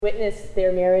Witnessed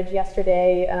their marriage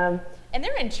yesterday, and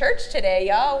they're in church today,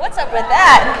 y'all. What's up with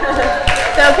that?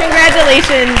 So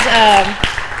congratulations.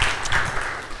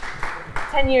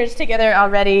 10 years together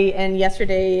already, and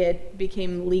yesterday it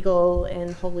became legal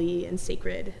and holy and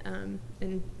sacred,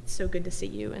 and so good to see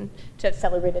you and to have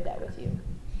celebrated that with you.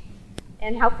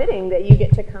 And how fitting that you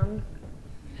get to come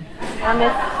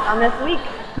on this week.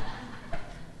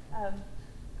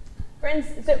 Friends,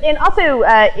 and also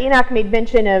Enoch made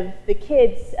mention of the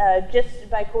kids.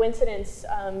 Just by coincidence,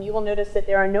 you will notice that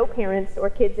there are no parents or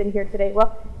kids in here today.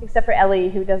 Well, except for Ellie,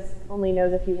 who only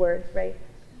knows a few words, right?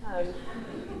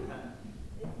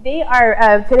 They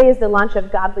are. Today is the launch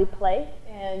of Godly Play,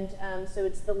 and so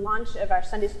it's the launch of our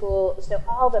Sunday school. So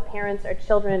all the parents or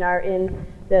children are in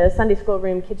the Sunday school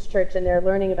room, Kids Church, and they're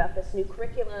learning about this new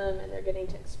curriculum, and they're getting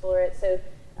to explore it. So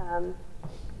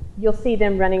you'll see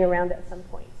them running around at some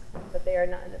point, but they are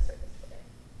not in the service today.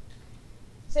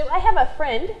 So I have a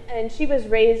friend, and she was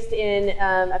raised in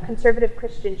a conservative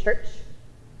Christian church.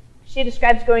 She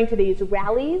describes going to these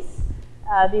rallies,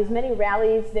 these many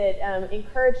rallies that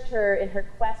encouraged her in her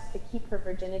quest to keep her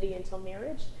virginity until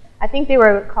marriage. I think they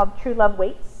were called True Love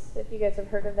Waits, if you guys have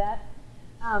heard of that.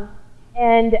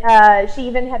 And she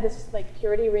even had this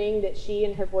purity ring that she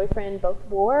and her boyfriend both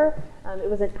wore. It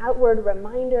was an outward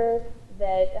reminder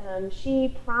that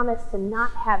she promised to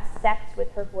not have sex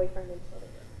with her boyfriend until they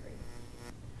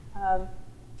were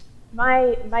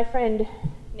free. My friend,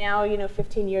 now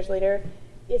 15 years later,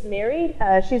 is married.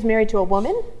 She's married to a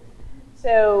woman.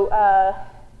 So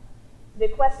the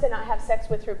quest to not have sex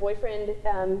with her boyfriend,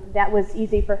 that was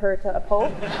easy for her to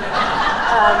uphold.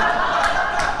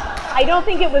 I don't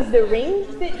think it was the ring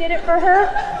that did it for her,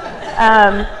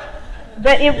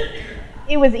 but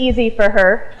it was easy for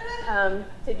her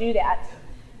to do that.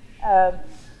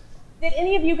 Did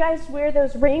any of you guys wear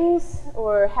those rings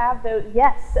or have those?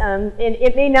 Yes, and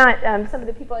it may not, some of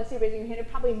the people I see raising their hand,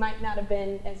 it probably might not have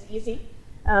been as easy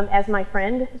as my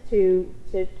friend to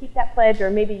keep that pledge, or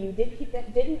maybe you didn't keep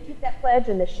that pledge,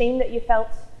 and the shame that you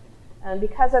felt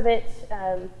because of it.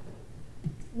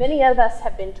 Many of us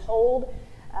have been told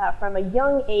from a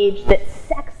young age that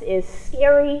sex is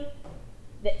scary,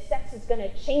 that sex is going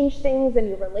to change things in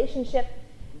your relationship,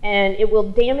 and it will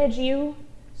damage you,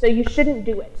 so you shouldn't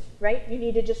do it, right? You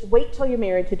need to just wait till you're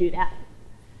married to do that.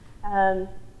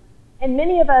 And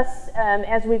many of us,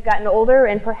 as we've gotten older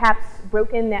and perhaps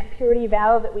broken that purity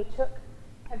vow that we took,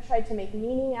 have tried to make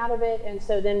meaning out of it, and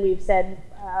so then we've said,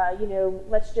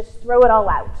 let's just throw it all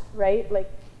out, right?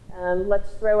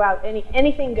 Let's throw out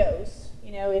anything goes.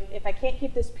 If I can't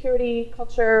keep this purity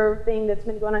culture thing that's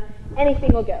been going on,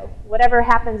 anything will go. Whatever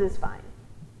happens is fine.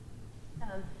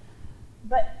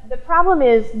 But the problem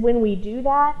is when we do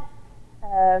that,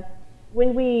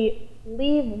 when we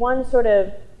leave one sort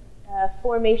of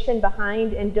formation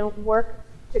behind and don't work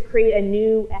to create a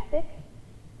new ethic,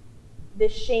 the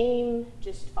shame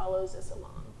just follows us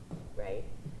along, right?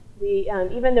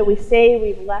 Even though we say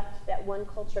we've left that one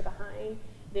culture behind,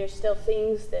 there's still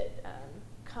things that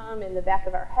come in the back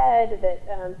of our head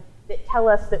that tell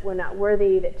us that we're not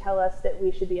worthy, that tell us that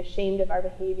we should be ashamed of our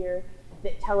behavior,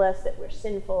 that tell us that we're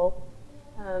sinful.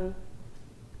 And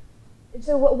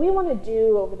so what we want to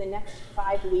do over the next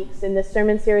 5 weeks in this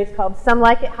sermon series called Some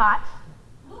Like It Hot,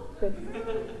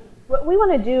 what we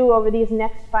want to do over these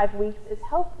next 5 weeks is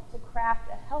help to craft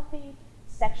a healthy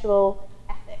sexual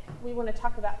ethic. We want to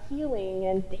talk about healing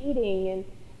and dating and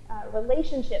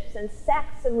relationships and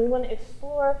sex, and we want to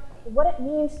explore what it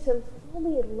means to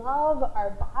fully love our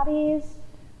bodies,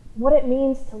 what it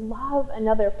means to love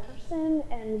another person,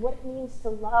 and what it means to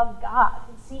love God,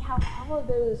 and see how all of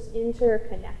those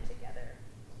interconnect together.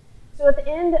 So at the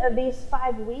end of these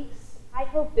 5 weeks, I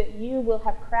hope that you will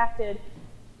have crafted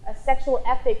a sexual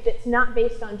ethic that's not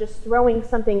based on just throwing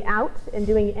something out and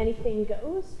doing anything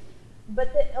goes,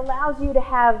 but that allows you to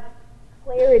have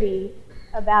clarity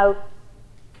about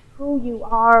who you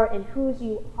are and whose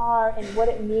you are and what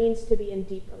it means to be in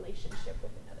deep relationship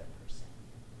with another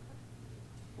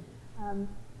person.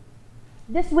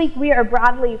 This week we are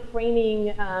broadly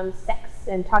framing sex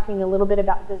and talking a little bit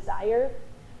about desire.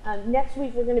 Next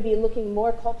week we're going to be looking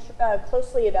more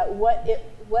closely about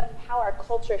how our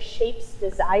culture shapes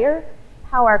desire,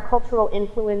 how our cultural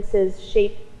influences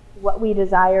shape what we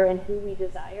desire and who we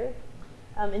desire.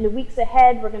 In the weeks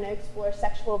ahead, we're going to explore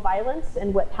sexual violence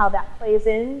and how that plays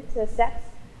into sex.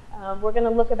 We're going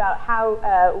to look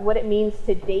about what it means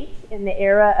to date in the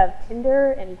era of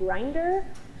Tinder and Grindr,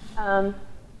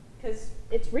 because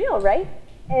it's real, right?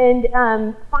 And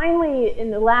finally,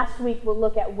 in the last week, we'll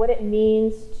look at what it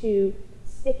means to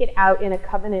stick it out in a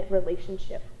covenant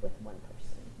relationship with one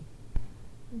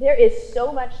person. There is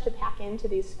so much to pack into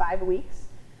these 5 weeks.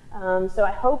 So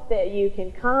I hope that you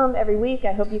can come every week.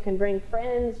 I hope you can bring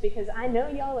friends, because I know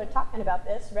y'all are talking about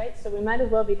this, right? So we might as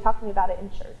well be talking about it in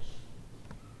church.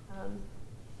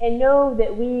 And know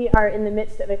that we are in the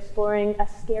midst of exploring a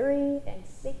scary and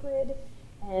sacred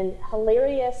and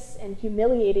hilarious and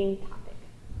humiliating topic: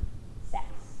 sex.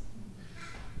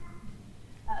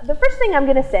 The first thing I'm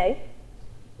going to say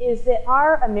is that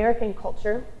our American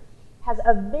culture has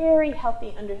a very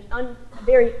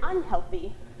very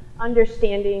unhealthy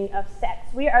understanding of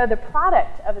sex. We are the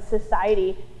product of a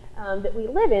society that we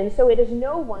live in, so it is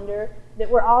no wonder that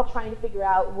we're all trying to figure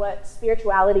out what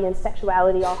spirituality and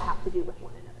sexuality all have to do with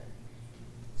one another.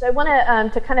 So I want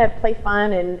to kind of play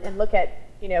fun and look at,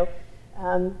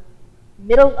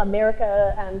 Middle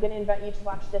America. I'm going to invite you to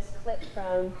watch this clip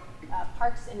from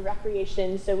Parks and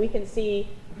Recreation so we can see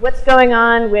what's going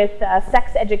on with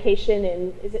sex education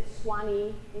in, is it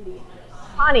Swanee, Indiana?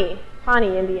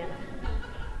 Pawnee, Indiana.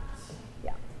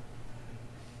 Yeah.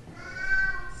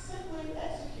 Simply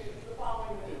execute the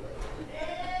following maneuver.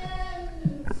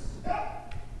 And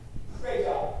stop. Great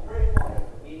job. Great morning.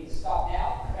 We need to stop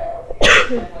now. Ever.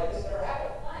 Like this never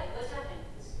happened. Why? What's happened?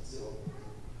 So,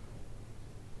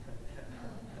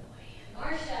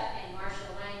 Marcia and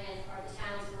Marshall Langman are the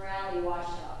town's morality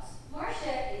watchdogs.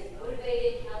 Marcia is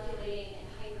motivated, calculating, and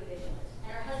hypervigilant.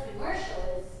 And her husband Marshall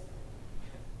is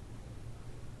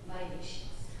vivacious.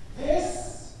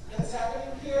 this that's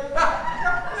happening here.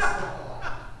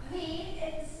 We,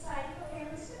 at the Society for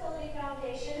Family Stability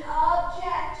Foundation,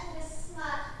 object to this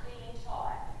smut being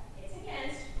taught. It's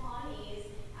against Pawnee's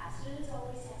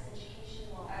abstinence-only sex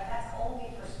education law. That's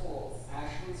only for schools.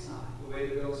 Actually, it's not. The way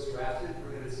the bill is drafted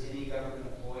prohibits any government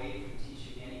employee from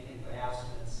teaching anything but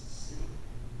abstinence. See?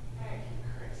 Thank you,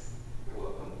 Chris. You're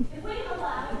welcome. If we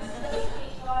allow this to be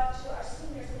taught to our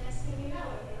seniors, the next thing you know,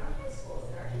 in our high schools,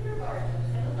 in our kindergartens,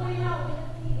 and before you know it, we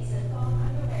have babies and thong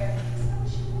underwear. Is that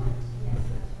what you want? Yes,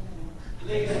 that's what I want.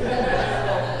 Ladies and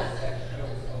gentlemen, sex show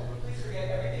is over. Please forget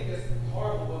everything this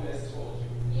horrible woman has told you.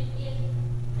 It is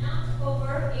not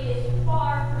over. It is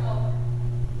far from over.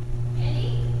 Andy,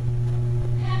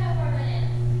 pack up our bananas.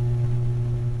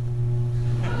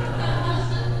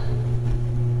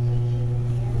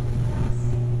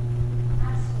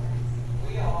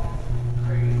 We all have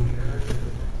crazy urges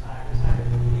from time to time.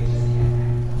 You just can't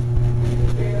act on them. You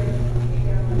barely looking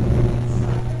down on the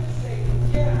inside and say,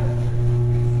 get out of here,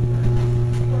 crazy urges.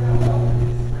 You are not welcome in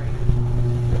this brain.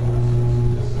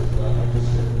 Just as well, I just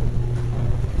said,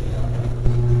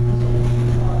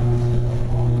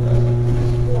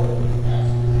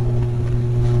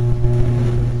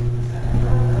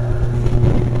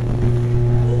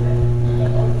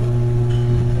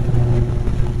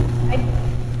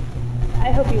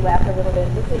 I hope you laugh a little bit.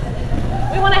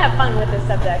 We want to have fun with this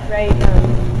subject, right?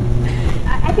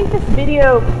 I think this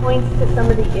video points to some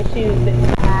of the issues that we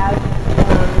have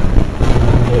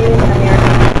in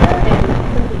American culture and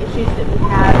some of the issues that we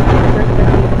have when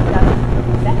we discuss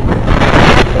sex.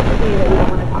 Basically, that we don't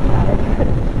want to talk about it,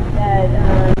 that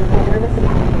we're nervous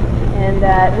about it, and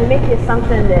that we make the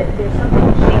assumption that there's something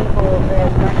shameful,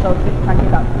 as Marshall keeps talking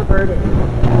about, perverted.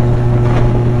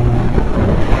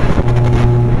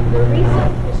 The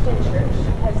recent Christian church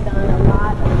has done a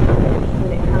lot of damage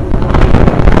when it comes to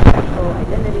sexual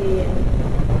identity and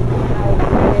how we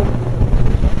live,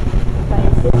 by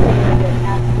insisting that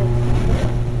abstinence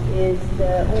is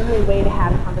the only way to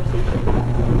have conversations about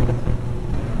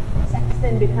sex. Sex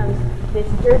then becomes this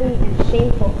dirty and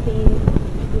shameful thing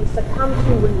we succumb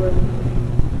to when we're weak.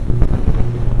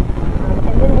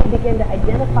 And then we begin to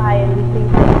identify and we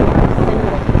think that we have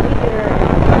sinful behavior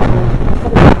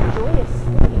instead of a joyous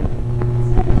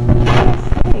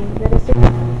thing. That is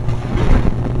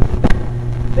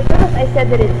but notice I said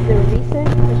that it's the recent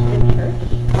Christian church.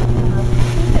 I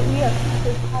think that we are so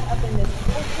caught up in this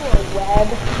cultural web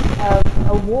of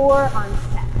a war on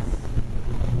sex.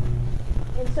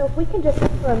 And so if we can just,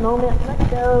 for a moment, let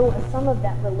go of some of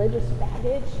that religious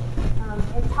baggage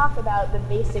and talk about the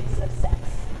basics of sex.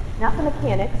 Not the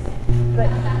mechanics, but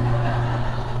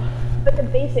the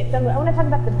basics. I want to talk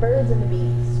about the birds and the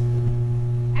bees.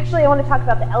 Actually, I want to talk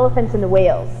about the elephants and the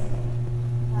whales.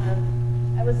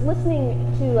 I was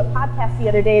listening to a podcast the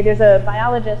other day. There's a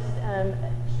biologist,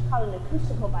 she's called an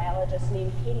acoustical biologist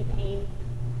named Katie Payne.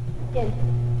 And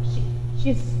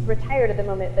she's retired at the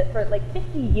moment, but for like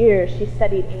 50 years she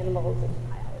studied animals as a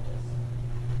biologist.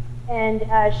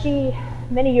 And she,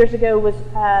 many years ago,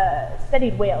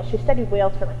 studied whales. She studied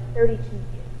whales for like 32 years.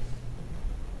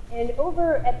 And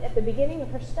over at the beginning of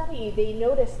her study, they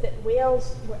noticed that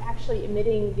whales were actually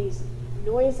emitting these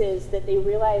noises that they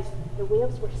realized the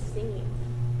whales were singing.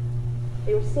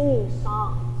 They were singing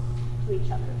songs to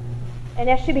each other. And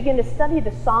as she began to study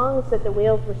the songs that the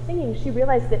whales were singing, she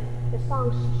realized that the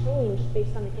songs changed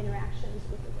based on the interactions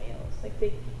with the whales. Like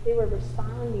they were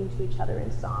responding to each other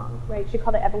in song, right? She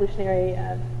called it evolutionary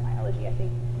biology, I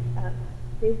think.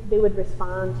 They would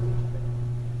respond to each other.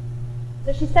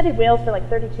 So she studied whales for like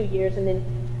 32 years, and then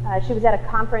she was at a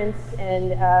conference,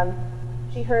 and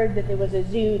she heard that there was a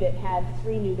zoo that had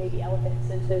 3 new baby elephants,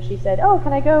 and so she said, "Oh,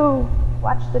 can I go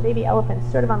watch the baby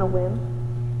elephants?" Sort of on a whim.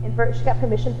 And she got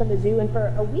permission from the zoo, and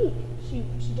for a week, she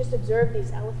just observed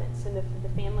these elephants and the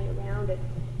family around it.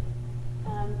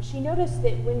 She noticed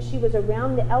that when she was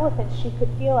around the elephants, she could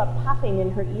feel a popping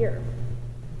in her ear.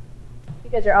 You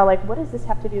guys are all like, what does this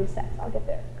have to do with sex? I'll get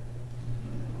there.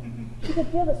 She could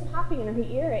feel this popping in her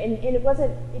ear, and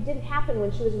it didn't happen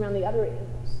when she was around the other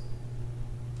animals.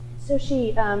 So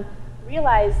she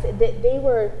realized that they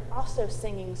were also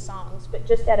singing songs, but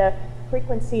just at a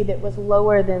frequency that was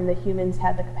lower than the humans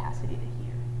had the capacity to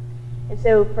hear. And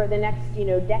so for the next,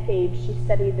 decade, she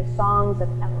studied the songs of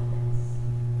elephants,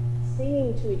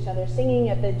 singing to each other, singing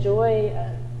at the joy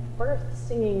of birth,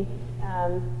 singing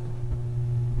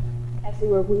as they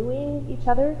were wooing each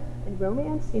other in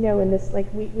romance, in this, like,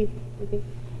 we think.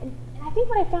 And I think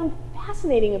what I found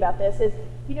fascinating about this is,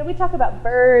 we talk about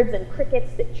birds and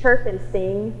crickets that chirp and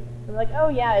sing. And we're like, oh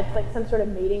yeah, it's like some sort of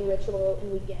mating ritual,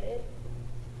 and we get it.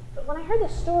 But when I heard the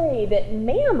story that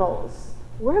mammals,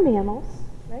 we're mammals,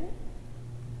 right?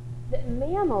 That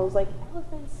mammals, like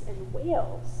elephants and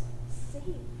whales,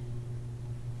 sing.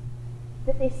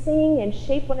 That they sing and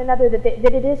shape one another, that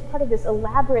it is part of this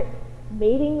elaborate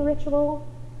mating ritual,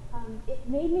 it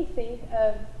made me think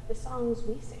of the songs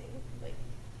we sing. Like,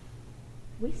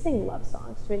 we sing love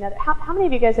songs to another. How many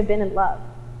of you guys have been in love?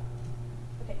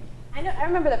 Okay, I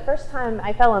remember the first time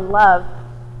I fell in love,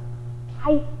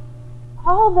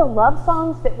 all the love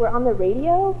songs that were on the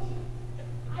radio,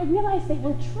 I realized they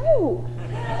were true,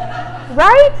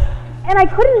 right? And I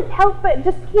couldn't help but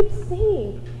just keep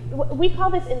singing. We call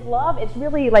this in love. It's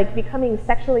really like becoming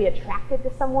sexually attracted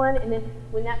to someone, and then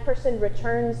when that person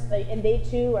returns, and they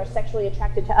too are sexually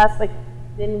attracted to us,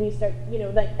 then we start,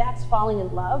 that's falling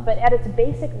in love. But at its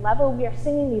basic level, we are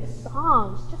singing these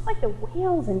songs, just like the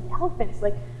whales and elephants,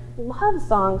 like love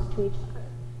songs to each other.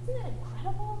 Isn't that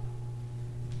incredible?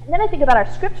 And then I think about our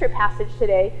scripture passage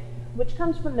today, which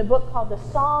comes from the book called the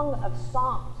Song of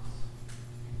Songs.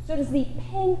 So it is the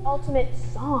penultimate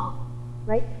song,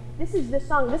 right? This is this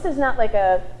song. This is not like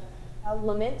a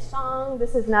lament song.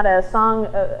 This is not a song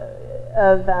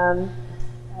of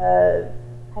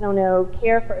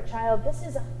care for a child. This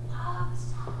is a love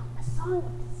song, a song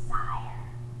of desire.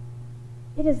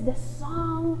 It is the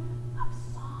song of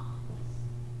songs.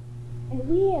 And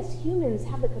we as humans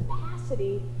have the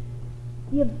capacity,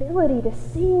 the ability to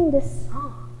sing this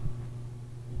song,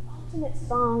 the ultimate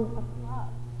song of love.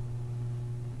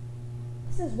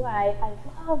 This is why I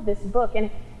love this book.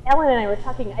 And Ellen and I were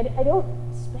talking, I don't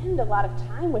spend a lot of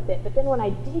time with it, but then when I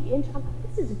dig into it, I'm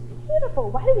like, this is beautiful.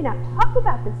 Why do we not talk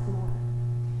about this more?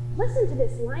 Listen to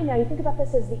this line now. You think about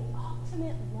this as the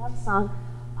ultimate love song.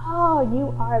 Oh,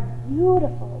 you are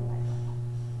beautiful, my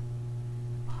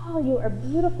love. Oh, you are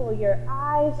beautiful. Your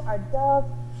eyes are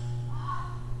doves.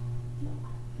 Oh, you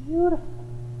are beautiful.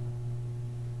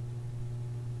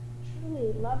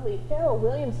 Truly lovely. Pharrell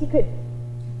Williams, he could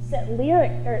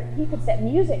set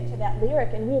music to that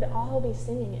lyric, and we would all be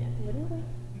singing it, wouldn't we?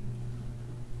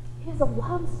 It is a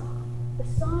love song, the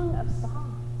song of songs.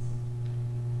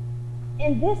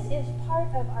 And this is part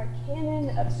of our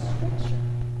canon of Scripture.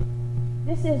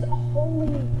 This is a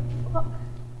holy book.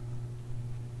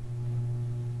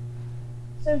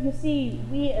 So you see,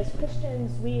 we as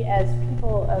Christians, we as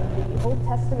people of the Old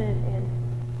Testament and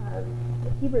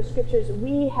the Hebrew Scriptures,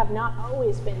 we have not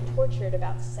always been tortured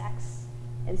about sex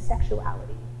and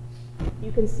sexuality.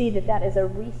 You can see that is a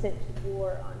recent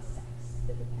war on sex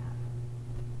that we have.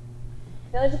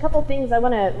 Now there's a couple things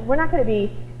we're not going to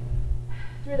be,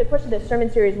 through the course of this sermon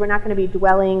series, we're not going to be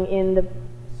dwelling in the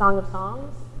Song of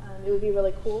Songs. It would be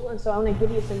really cool, and so I want to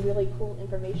give you some really cool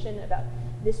information about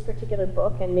this particular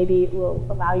book, and maybe it will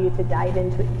allow you to dive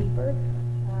into it deeper.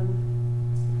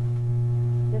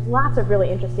 There's lots of really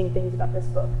interesting things about this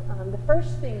book. The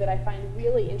first thing that I find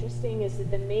really interesting is that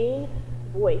the main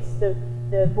voice,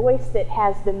 the voice that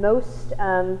has the most,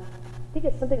 I think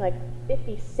it's something like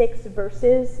 56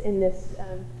 verses in this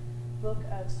book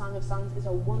of Song of Songs, is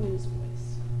a woman's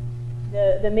voice.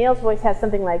 The male's voice has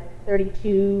something like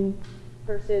 32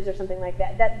 verses or something like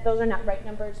that. Those are not right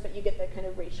numbers, but you get the kind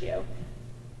of ratio.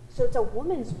 So it's a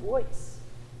woman's voice.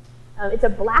 It's a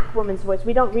black woman's voice.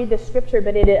 We don't read the scripture,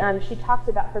 but she talks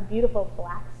about her beautiful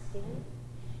black skin.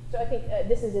 So I think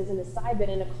this is as an aside, but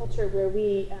in a culture where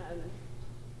we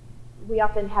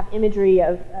often have imagery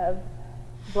of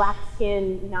black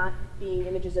skin not being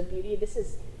images of beauty. This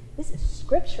is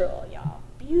scriptural, y'all.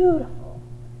 Beautiful,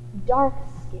 dark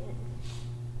skin.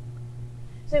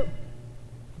 So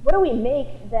what do we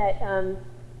make that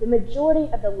the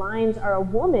majority of the lines are a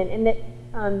woman, and that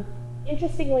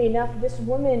interestingly enough, this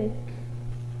woman,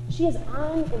 she is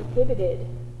uninhibited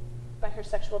by her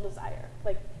sexual desire.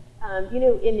 Like,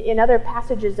 in other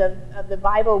passages of the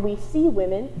Bible, we see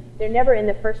women. They're never in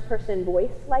the first person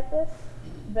voice like this,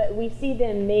 but we see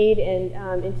them made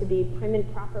into be prim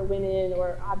and proper women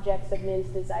or objects of men's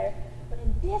desire. But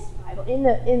in this Bible,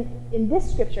 in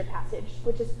this scripture passage,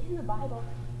 which is in the Bible,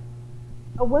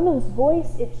 a woman's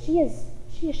voice, she is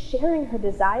sharing her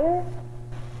desire.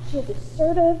 She is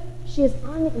assertive. She is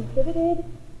uninhibited,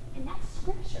 and that's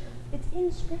scripture. It's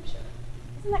in scripture.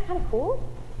 Isn't that kind of cool?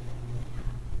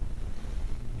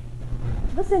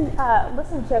 Listen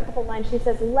to a couple lines. She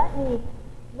says, "Let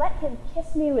him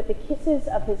kiss me with the kisses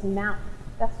of his mouth."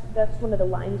 That's one of the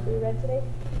lines we read today.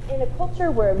 In a culture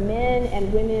where men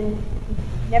and women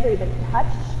never even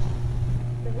touched,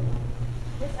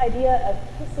 this idea of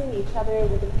kissing each other,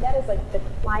 that is like the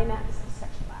climax of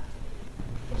sexual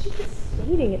activity. And she's just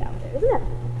stating it out there, isn't it?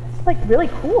 It's like really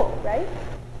cool, right?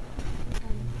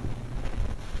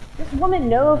 This woman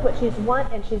knows what she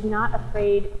wants, and she's not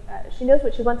afraid. She knows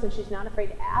what she wants, and she's not afraid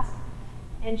to ask.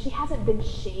 And she hasn't been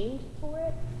shamed for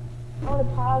it. I want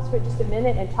to pause for just a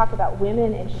minute and talk about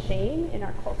women and shame in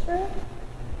our culture.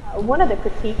 One of the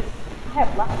critiques, I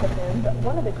have lots of them, but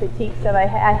one of the critiques that I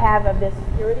have of this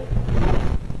purity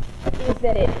is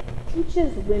that it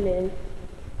teaches women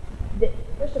that,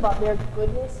 first of all, their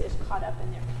goodness is caught up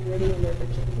in their purity and their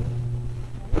virginity.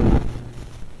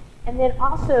 And then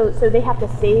also, so they have to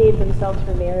save themselves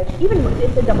for marriage. Even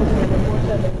it's a double standard, more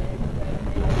so than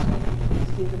marriage,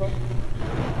 excusable.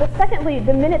 But secondly,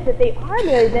 the minute that they are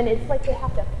married, then it's like they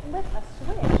have to flip a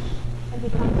switch and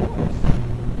become divorced.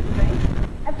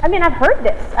 Right? I mean, I've heard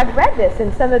this. I've read this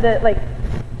in some of the,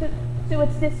 so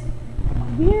it's this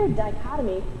weird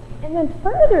dichotomy. And then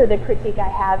further, the critique I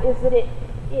have is that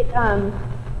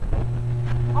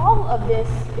all of this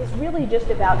is really just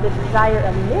about the desire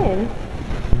of men,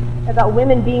 about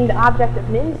women being the object of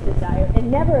men's desire,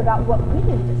 and never about what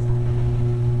women desire.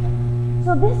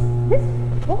 So this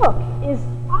book is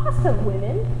awesome,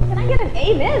 women. Can I get an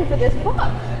amen for this book?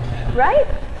 Right?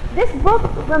 This book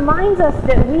reminds us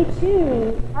that we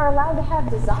too are allowed to have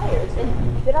desires,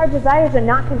 and that our desires are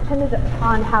not contingent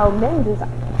upon how men desire.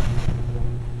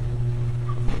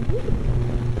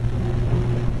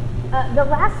 The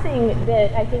last thing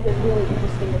that I think is really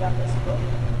interesting about this book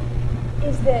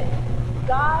is that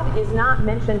God is not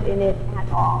mentioned in it at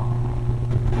all.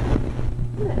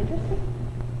 Isn't that interesting?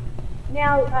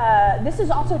 Now, this is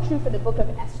also true for the book of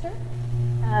Esther,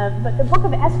 but the book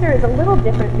of Esther is a little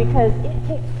different because it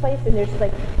takes place, and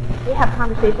they have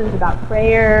conversations about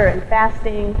prayer and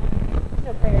fasting. There's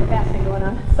no prayer and fasting going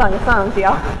on. Song of Songs,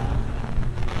 y'all.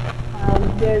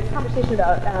 There's conversation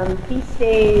about feast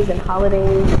days and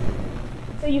holidays.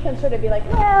 So you can sort of be like,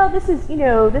 well, this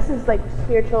is like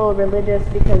spiritual, religious,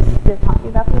 because they're talking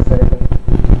about these sort of things.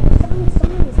 The Song of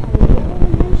Songs has no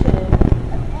mention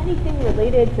of anything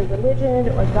related to religion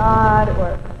or God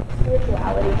or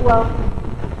spirituality. Well,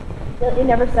 it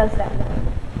never says that.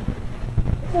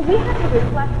 So we have to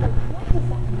reflect on what does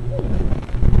that mean?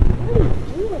 What do we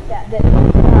do with that? That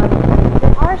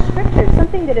our scriptures,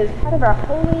 something that is part of our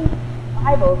holy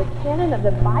Bible, the canon of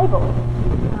the Bible,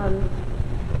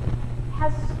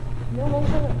 has no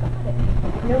mention of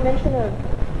God, no mention of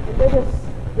religious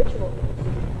rituals,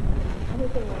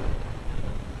 anything like that.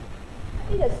 I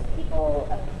think as people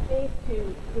of faith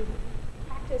who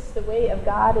practice the way of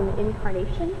God in the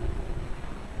incarnation,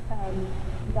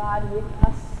 God with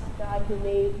us, God who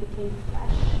became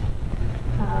flesh,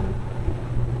 I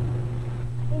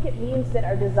think it means that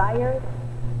our desire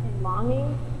and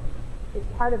longing is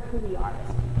part of who we are.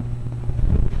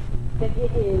 That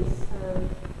it is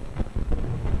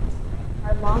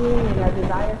our longing and our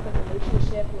desire for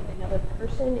relationship with another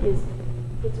person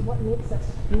it's what makes us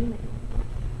human.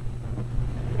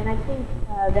 And I think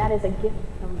that is a gift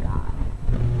from God.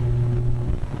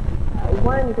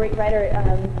 One great writer,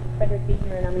 Frederick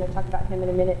Buechner, and I'm going to talk about him in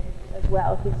a minute as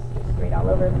well. He's just great all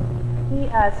over. He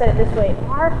said it this way: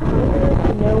 our hunger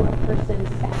to know a person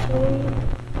sexually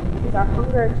is our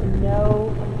hunger to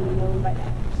know and be known by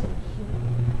that person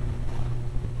humanly.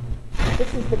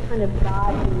 This is the kind of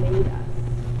God who made us.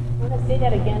 I want to say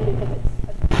that again because it's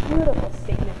a beautiful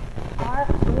statement. Our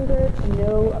hunger to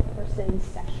know a person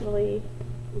sexually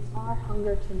is our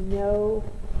hunger to know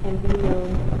and be known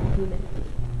human.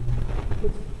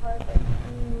 It's part of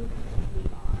who we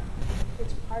are.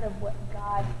 It's part of what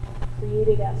God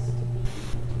created us to be.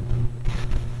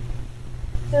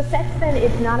 So sex then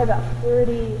is not about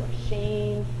purity or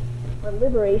shame or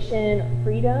liberation or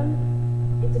freedom.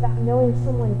 It's about knowing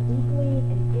someone deeply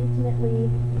and intimately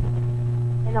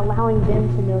and allowing them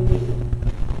to know you,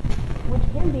 which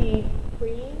can be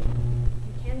freeing,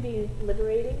 it can be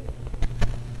liberating,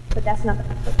 but that's not the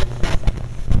purpose of sex.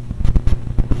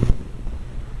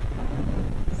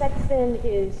 Sex then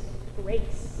is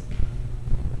grace.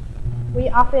 We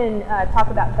often talk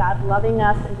about God loving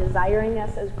us and desiring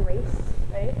us as grace,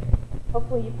 right?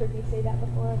 Hopefully you've heard me say that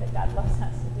before, that God loves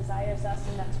us and desires us,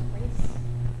 and that's grace.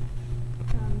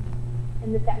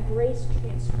 And that grace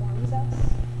transforms us.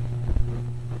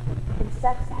 And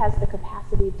sex has the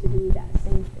capacity to do that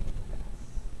same thing with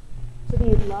us. To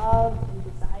be loved and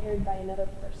desired by another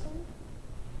person.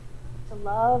 To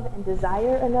love and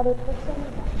desire another person,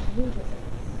 that changes us.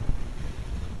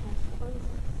 Transforms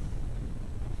us.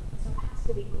 So it has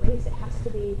to be grace. It has to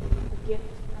be a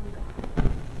gift from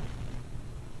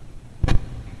God.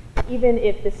 Even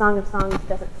if the Song of Songs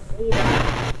doesn't say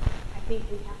that, I think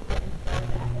we have to infer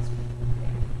that as we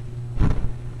prepare.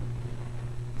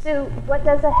 So what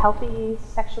does a healthy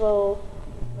sexual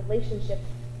relationship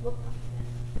look like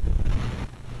then?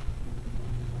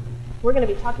 We're going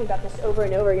to be talking about this over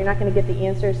and over. You're not going to get the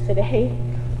answers today.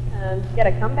 You've got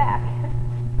to come back.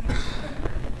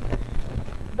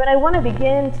 But I want to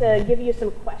begin to give you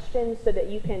some questions so that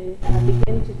you can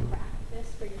begin to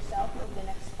practice for yourself over the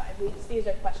next 5 weeks. These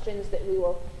are questions that we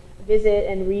will visit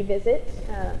and revisit.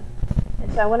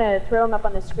 And so I want to throw them up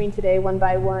on the screen today one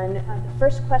by one. The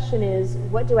first question is,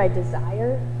 what do I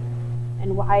desire?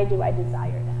 And why do I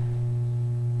desire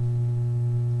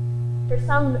that? For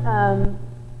some,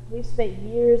 we've spent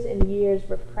years and years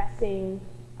repressing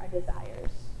our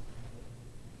desires.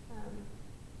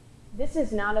 This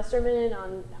is not a sermon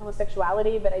on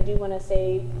homosexuality, but I do want to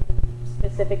say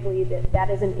specifically that that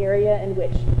is an area in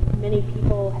which many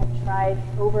people have tried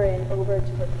over and over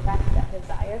to repress that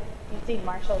desire. You see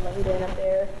Marshall Langdon up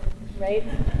there, right?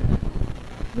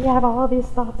 We have all these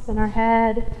thoughts in our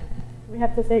head. We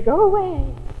have to say, go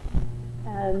away.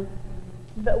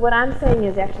 But what I'm saying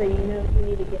is actually, you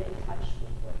need to get in touch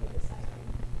with what you're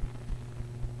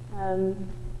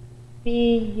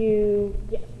desiring.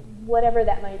 Whatever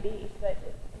that might be.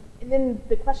 And then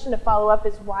the question to follow up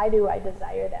is, why do I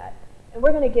desire that? And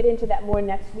we're going to get into that more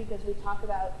next week as we talk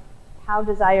about how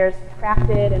desire is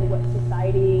crafted and what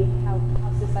society, how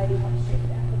society helps shape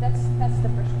that. But that's the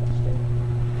first question.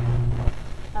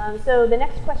 So the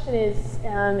next question is,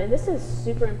 and this is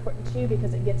super important too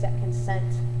because it gets at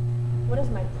consent. What does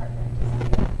my partner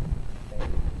desire?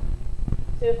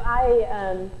 So if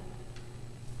I,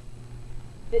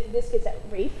 this gets at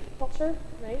rape culture,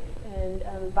 right? And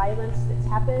violence that's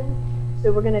happened.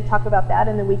 So we're going to talk about that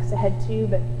in the weeks ahead too,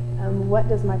 but what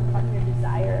does my partner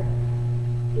desire?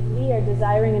 If we are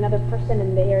desiring another person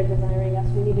and they are desiring us,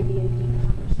 we need to be in deep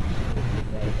conversation,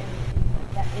 right?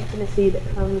 And that intimacy that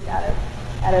comes out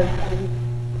of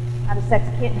sex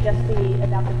can't just be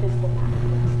about the physical act.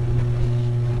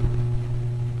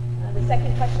 The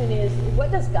second question is,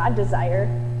 what does God desire?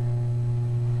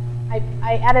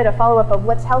 I added a follow-up of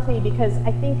what's healthy because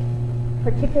I think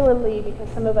particularly because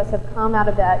some of us have come out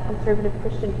of that conservative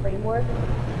Christian framework.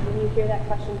 When you hear that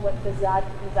question, what does God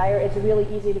desire, it's really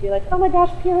easy to be like, oh my gosh,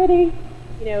 purity,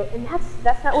 and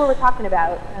that's not what we're talking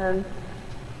about.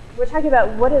 We're talking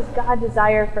about what does God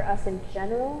desire for us in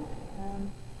general.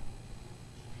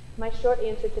 My short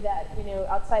answer to that,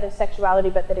 outside of sexuality,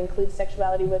 but that includes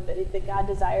sexuality, that God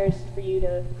desires for you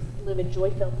to live a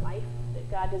joy-filled life,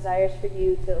 that God desires for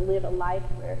you to live a life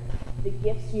where the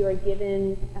gifts you are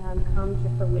given come to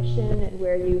fruition and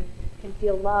where you can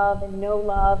feel love and know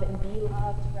love and be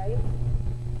loved, right?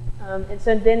 And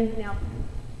so then now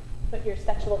put your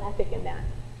sexual ethic in that.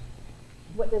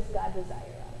 What does God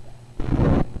desire out of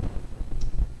that?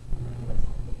 What's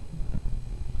healthy?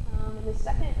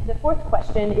 And the fourth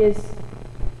question is,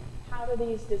 how do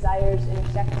these desires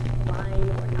intersect, align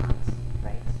or not,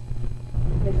 right?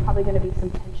 There's probably going to be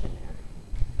some tension there.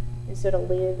 And so to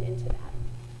live into that.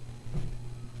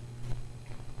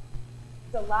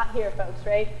 It's a lot here, folks,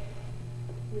 right?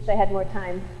 Wish I had more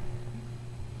time.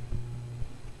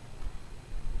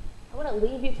 I want to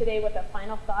leave you today with a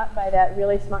final thought by that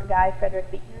really smart guy, Frederick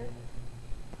Buechner.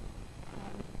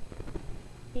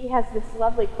 He has this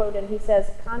lovely quote, and he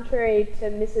says, contrary to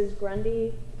Mrs.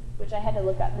 Grundy, which I had to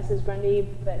look up Mrs. Grundy,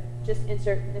 but just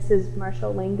insert Mrs.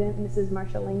 Marshall Langdon,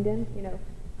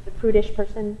 the prudish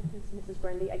person, Mrs.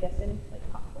 Grundy, I guess, in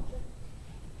like pop culture.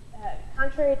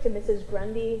 Contrary to Mrs.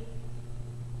 Grundy,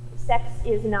 sex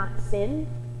is not sin.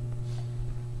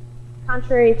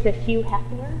 Contrary to Hugh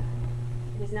Hefner,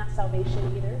 it is not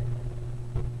salvation either.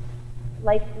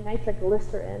 Like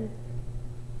nitroglycerin,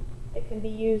 it can be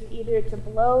used either to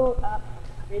blow up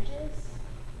bridges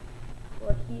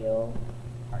or heal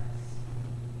hearts.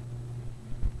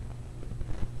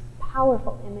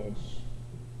 Powerful image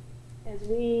as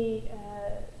we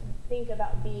think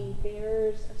about being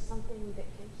bearers of something that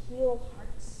can heal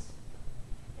hearts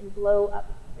and blow up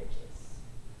bridges.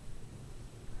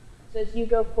 So as you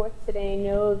go forth today,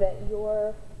 know that in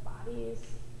your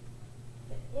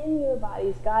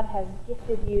bodies, God has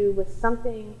gifted you with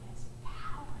something as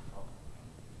powerful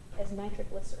as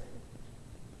nitroglycerin.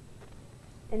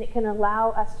 And it can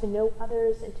allow us to know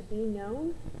others and to be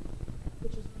known,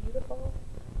 which is beautiful.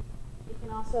 It can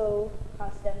also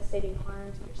cause devastating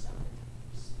harm to yourself and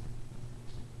to others.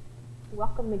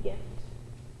 Welcome the gift.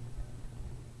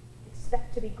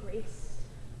 Expect to be graced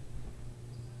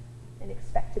and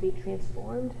expect to be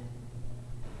transformed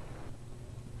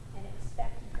and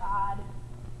expect God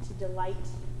to delight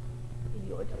in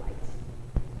your delight.